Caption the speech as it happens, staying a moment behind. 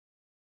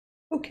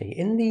Okay,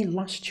 in the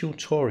last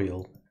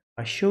tutorial,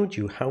 I showed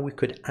you how we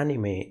could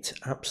animate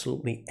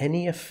absolutely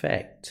any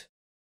effect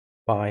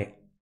by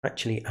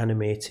actually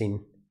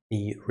animating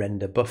the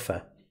render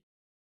buffer.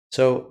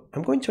 So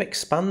I'm going to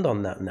expand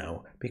on that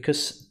now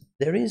because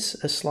there is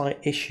a slight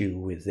issue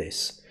with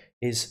this.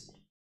 As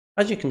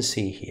you can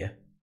see here,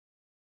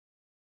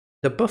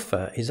 the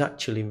buffer is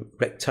actually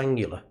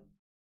rectangular.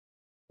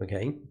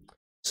 Okay,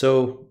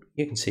 so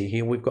you can see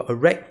here we've got a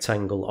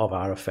rectangle of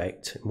our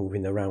effect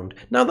moving around.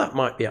 Now that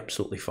might be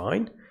absolutely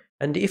fine,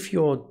 and if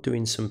you're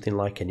doing something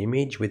like an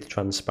image with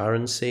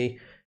transparency,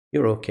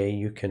 you're okay,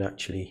 you can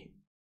actually,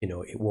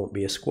 it won't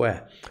be a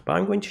square. But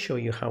I'm going to show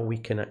you how we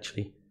can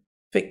actually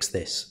fix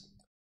this.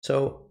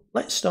 So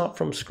let's start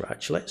from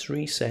scratch. Let's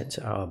reset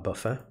our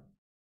buffer.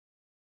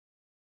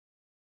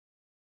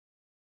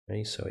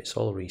 Okay, so it's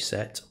all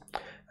reset,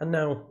 and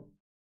now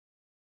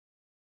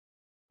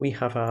we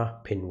have our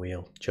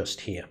pinwheel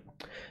just here.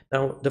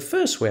 Now, the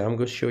first way I'm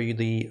going to show you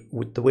the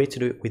way to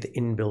do it with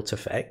inbuilt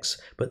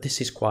effects, but this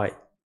is quite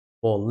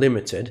more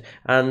limited,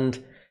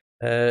 and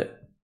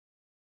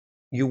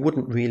you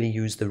wouldn't really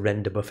use the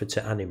render buffer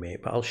to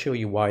animate, but I'll show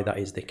you why that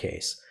is the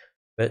case.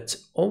 But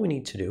all we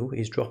need to do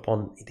is drop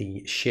on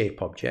the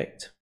shape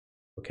object.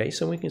 Okay,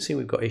 so we can see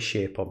we've got a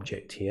shape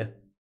object here,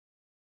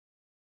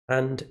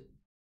 and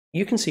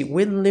you can see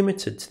we're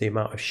limited to the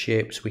amount of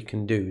shapes we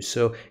can do.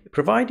 So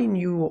providing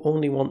you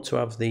only want to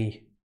have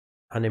the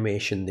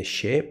animation this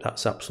shape,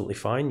 that's absolutely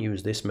fine.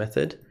 Use this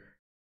method.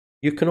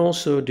 You can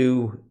also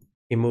do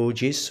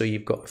emojis, so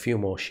you've got a few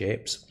more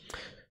shapes.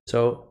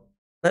 So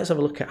let's have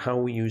a look at how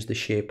we use the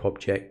shape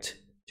object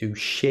to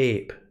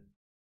shape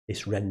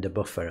this render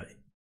buffer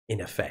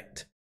in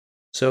effect.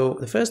 So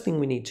the first thing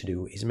we need to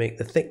do is make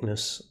the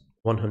thickness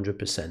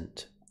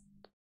 100%,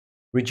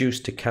 reduce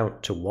to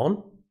count to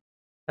 1,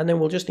 and then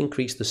we'll just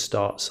increase the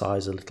start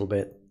size a little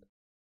bit.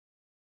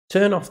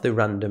 Turn off the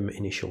random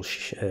initial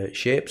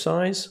shape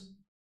size.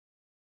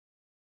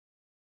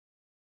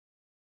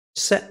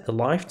 Set the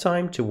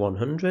lifetime to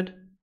 100.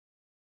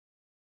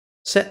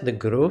 Set the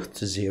growth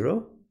to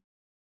 0.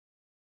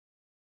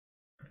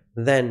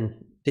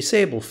 Then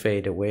disable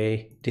fade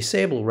away,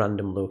 disable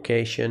random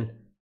location,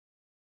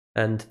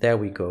 and there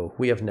we go.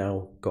 We have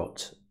now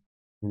got,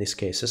 in this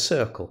case, a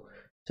circle.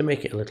 To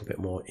make it a little bit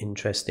more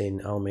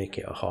interesting, I'll make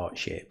it a heart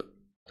shape.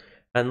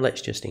 And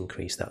let's just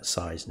increase that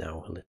size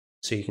now a little,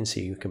 so you can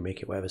see you can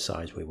make it whatever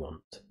size we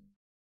want.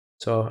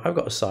 So I've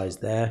got a size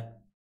there,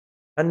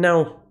 and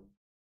now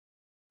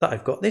that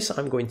I've got this,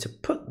 I'm going to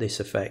put this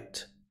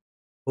effect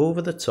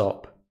over the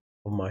top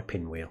of my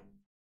pinwheel,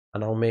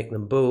 and I'll make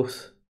them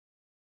both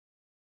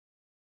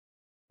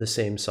the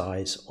same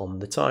size on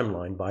the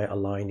timeline by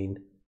aligning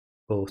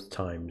both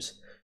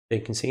times. So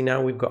you can see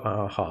now we've got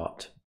our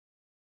heart.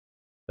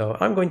 So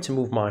I'm going to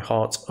move my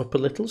heart up a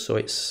little so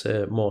it's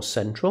more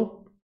central.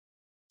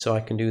 So I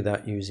can do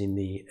that using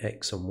the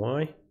X and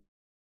Y.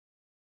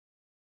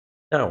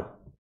 Now,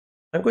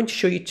 I'm going to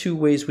show you two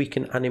ways we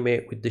can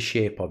animate with the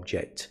shape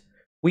object.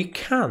 We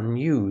can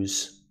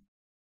use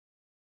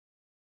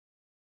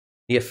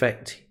the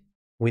effect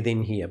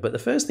within here, but the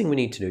first thing we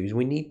need to do is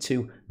we need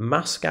to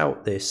mask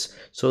out this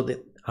so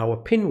that our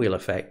pinwheel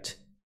effect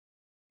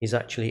is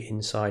actually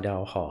inside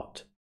our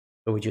heart.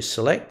 So we just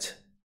select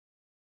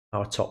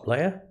our top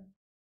layer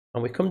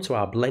and we come to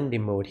our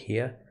blending mode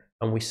here,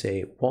 and we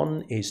say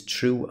 1 is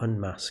true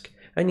unmask,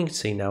 and you can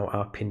see now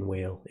our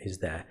pinwheel is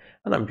there.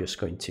 And I'm just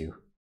going to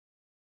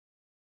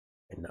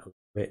bend that a little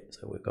bit,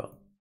 so we've got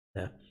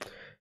there.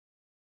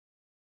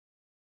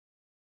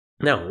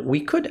 Now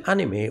we could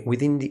animate with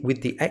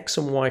the X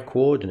and Y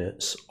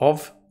coordinates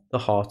of the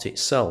heart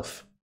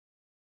itself.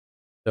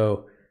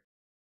 So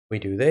we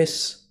do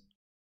this.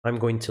 I'm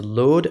going to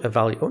load a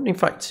value. Oh, in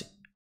fact,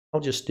 I'll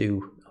just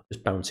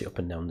bounce it up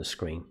and down the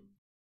screen.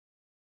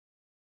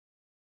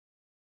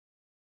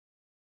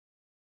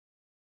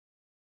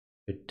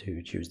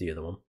 To choose the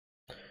other one.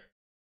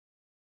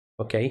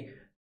 Okay,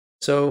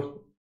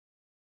 so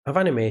I've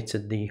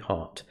animated the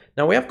heart.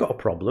 Now we have got a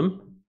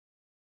problem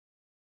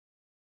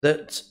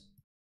that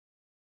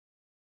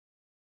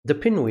the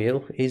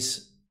pinwheel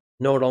is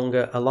no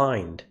longer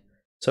aligned.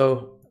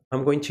 So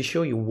I'm going to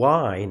show you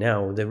why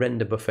now the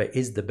render buffer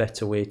is the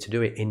better way to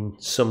do it in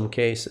some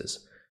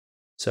cases.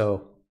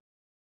 So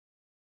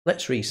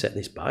let's reset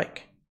this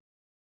back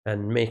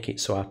and make it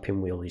so our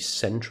pinwheel is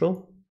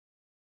central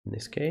in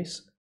this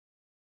case.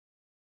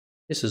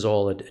 This is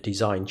all a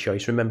design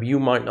choice. Remember, you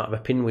might not have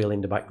a pinwheel in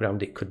the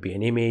background. It could be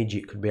an image.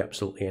 It could be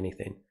absolutely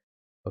anything.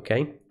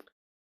 Okay.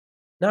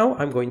 Now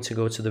I'm going to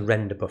go to the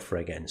render buffer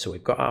again. So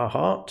we've got our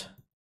heart.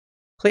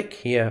 Click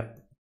here.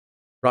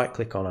 Right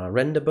click on our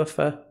render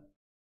buffer.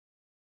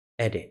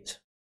 Edit.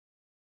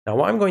 Now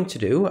what I'm going to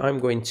do, I'm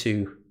going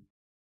to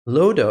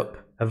load up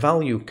a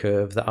value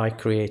curve that I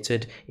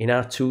created in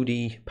our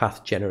 2D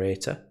path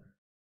generator.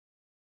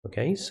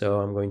 Okay,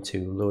 so I'm going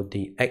to load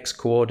the X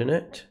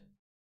coordinate.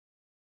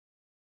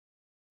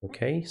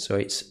 Okay, so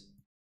it's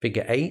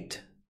figure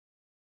 8,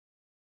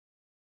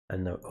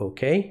 and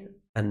okay,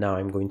 and now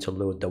I'm going to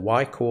load the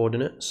Y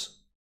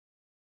coordinates.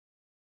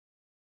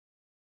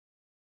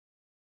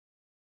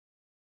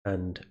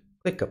 and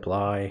click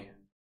apply.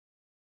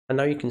 And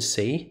now you can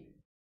see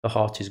the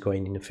heart is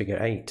going in a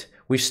figure 8.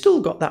 We've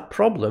still got that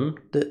problem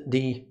that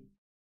the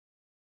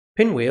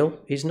pinwheel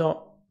is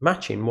not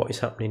matching what is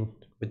happening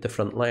with the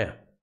front layer.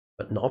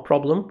 But not a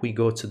problem, we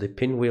go to the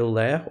pinwheel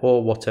layer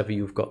or whatever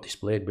you've got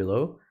displayed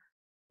below,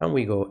 and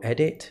we go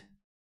edit,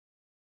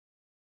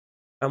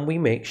 and we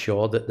make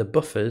sure that the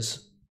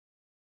buffers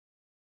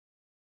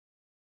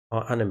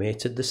are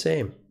animated the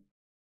same.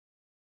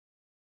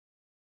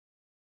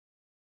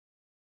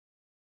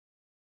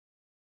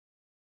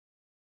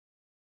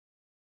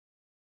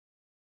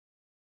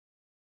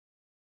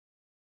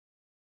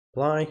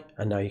 Apply,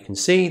 and now you can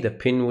see the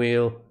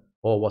pinwheel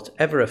or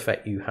whatever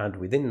effect you had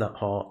within that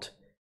heart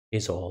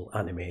is all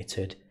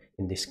animated,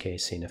 in this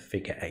case in a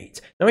figure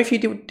 8. Now if you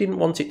didn't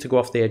want it to go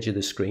off the edge of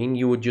the screen,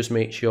 you would just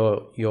make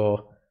sure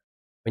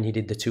when you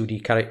did the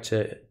 2D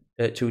character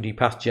 2D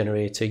path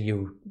generator,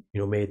 you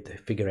made the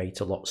figure 8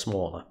 a lot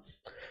smaller.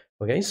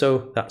 Okay,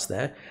 so that's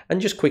there.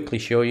 And just quickly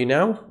show you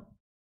now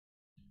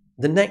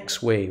the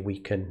next way we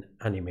can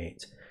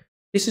animate.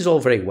 This is all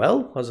very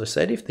well, as I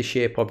said, if the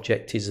shape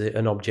object is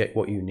an object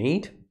what you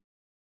need.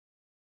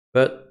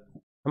 But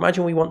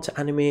imagine we want to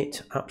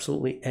animate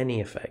absolutely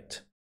any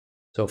effect.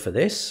 So for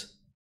this,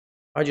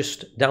 I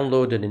just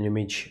downloaded an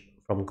image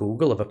from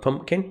Google of a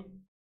pumpkin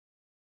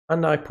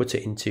and I put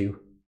it into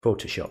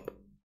Photoshop.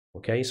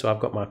 Okay, so I've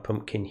got my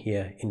pumpkin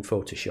here in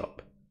Photoshop.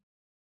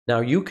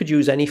 Now you could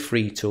use any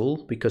free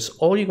tool, because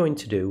all you're going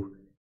to do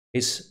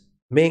is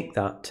make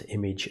that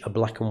image a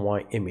black and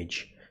white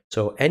image.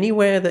 So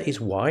anywhere that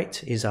is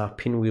white is our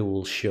pinwheel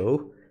will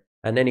show,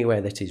 and anywhere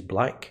that is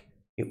black,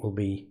 it will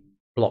be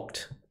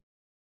blocked.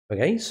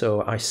 Okay,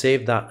 so I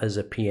save that as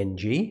a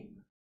PNG,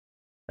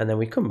 and then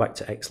we come back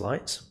to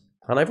xLights,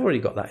 and I've already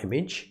got that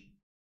image,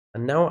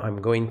 and now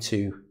I'm going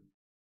to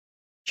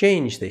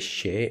change this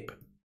shape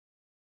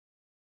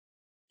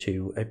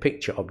to a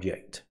picture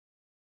object.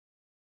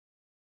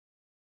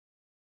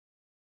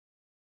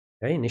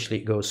 Okay, initially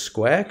it goes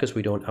square because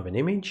we don't have an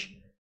image,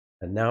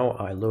 and now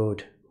I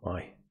load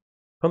my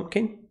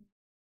pumpkin,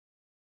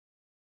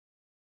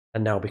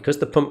 and now because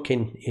the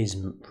pumpkin is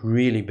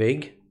really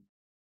big,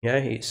 yeah,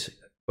 it's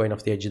going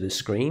off the edge of the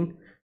screen,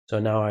 so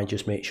now I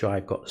just make sure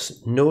I've got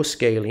no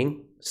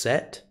scaling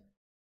set,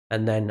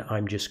 and then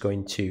I'm just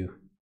going to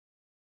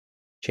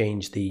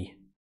change the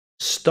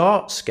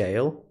start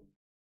scale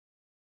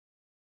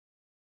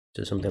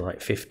to something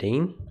like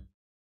 15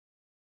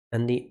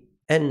 and the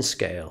end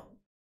scale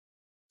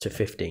to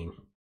 15.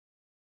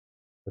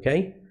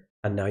 Okay,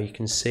 and now you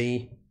can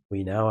see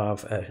we now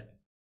have a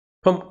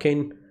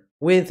pumpkin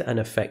with an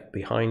effect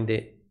behind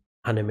it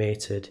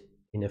animated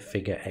in a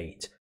figure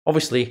 8.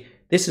 Obviously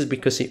this is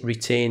because it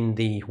retained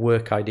the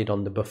work I did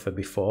on the buffer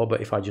before, but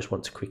if I just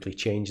want to quickly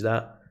change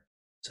that,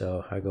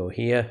 so I go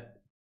here,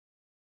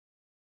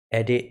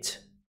 edit,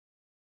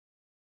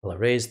 I'll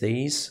erase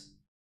these,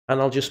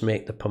 and I'll just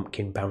make the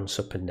pumpkin bounce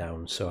up and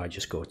down. So I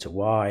just go to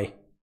Y,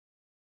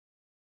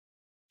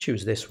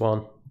 choose this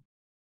one,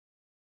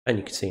 and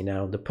you can see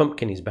now the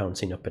pumpkin is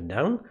bouncing up and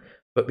down,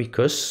 but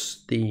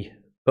because the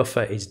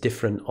buffer is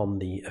different on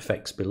the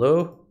effects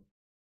below,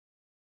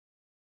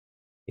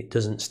 it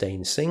doesn't stay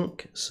in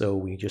sync. So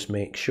we just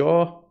make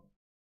sure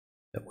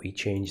that we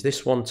change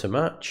this one to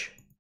match,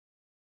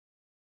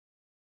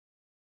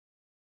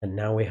 and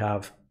now we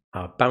have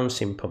our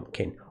bouncing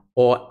pumpkin,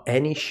 or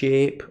any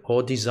shape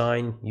or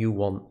design you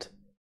want.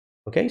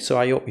 Okay, so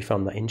I hope you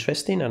found that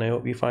interesting, and I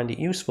hope you find it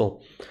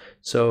useful.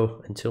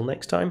 So until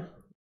next time,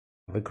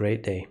 have a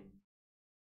great day.